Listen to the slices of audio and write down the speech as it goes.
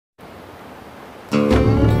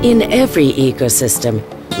In every ecosystem,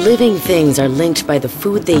 living things are linked by the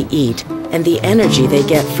food they eat and the energy they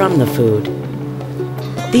get from the food.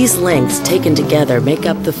 These links taken together make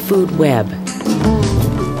up the food web.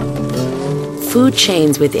 Food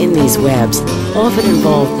chains within these webs often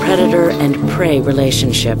involve predator and prey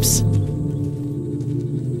relationships.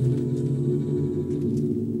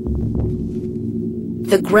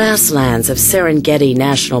 The grasslands of Serengeti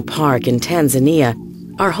National Park in Tanzania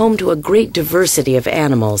are home to a great diversity of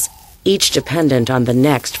animals, each dependent on the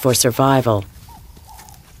next for survival.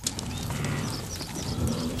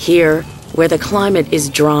 Here, where the climate is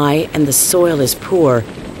dry and the soil is poor,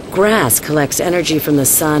 grass collects energy from the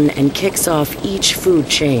sun and kicks off each food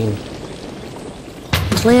chain.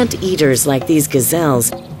 Plant eaters like these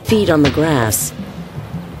gazelles feed on the grass,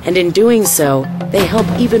 and in doing so, they help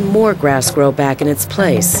even more grass grow back in its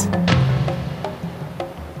place.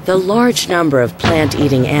 The large number of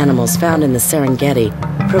plant-eating animals found in the Serengeti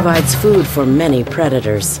provides food for many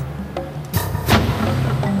predators.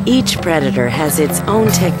 Each predator has its own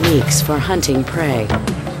techniques for hunting prey.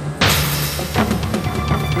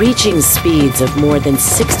 Reaching speeds of more than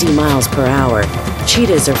 60 miles per hour,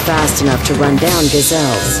 cheetahs are fast enough to run down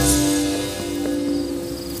gazelles.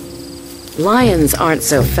 Lions aren't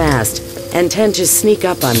so fast and tend to sneak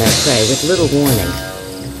up on their prey with little warning.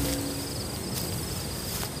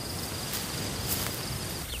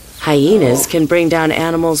 Hyenas can bring down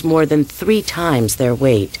animals more than 3 times their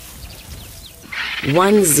weight.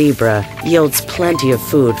 One zebra yields plenty of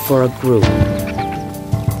food for a group.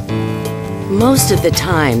 Most of the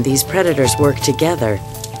time, these predators work together,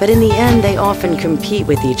 but in the end, they often compete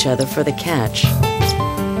with each other for the catch.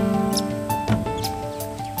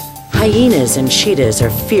 Hyenas and cheetahs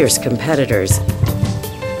are fierce competitors.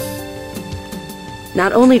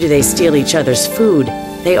 Not only do they steal each other's food,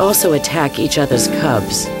 they also attack each other's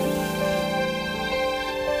cubs.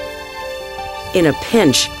 In a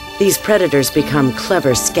pinch, these predators become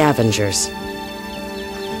clever scavengers.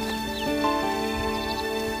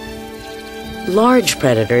 Large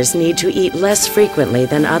predators need to eat less frequently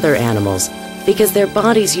than other animals because their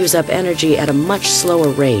bodies use up energy at a much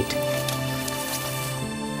slower rate.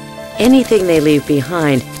 Anything they leave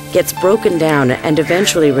behind gets broken down and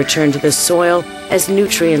eventually returned to the soil as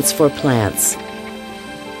nutrients for plants.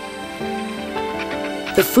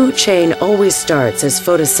 The food chain always starts as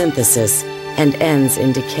photosynthesis and ends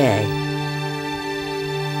in decay.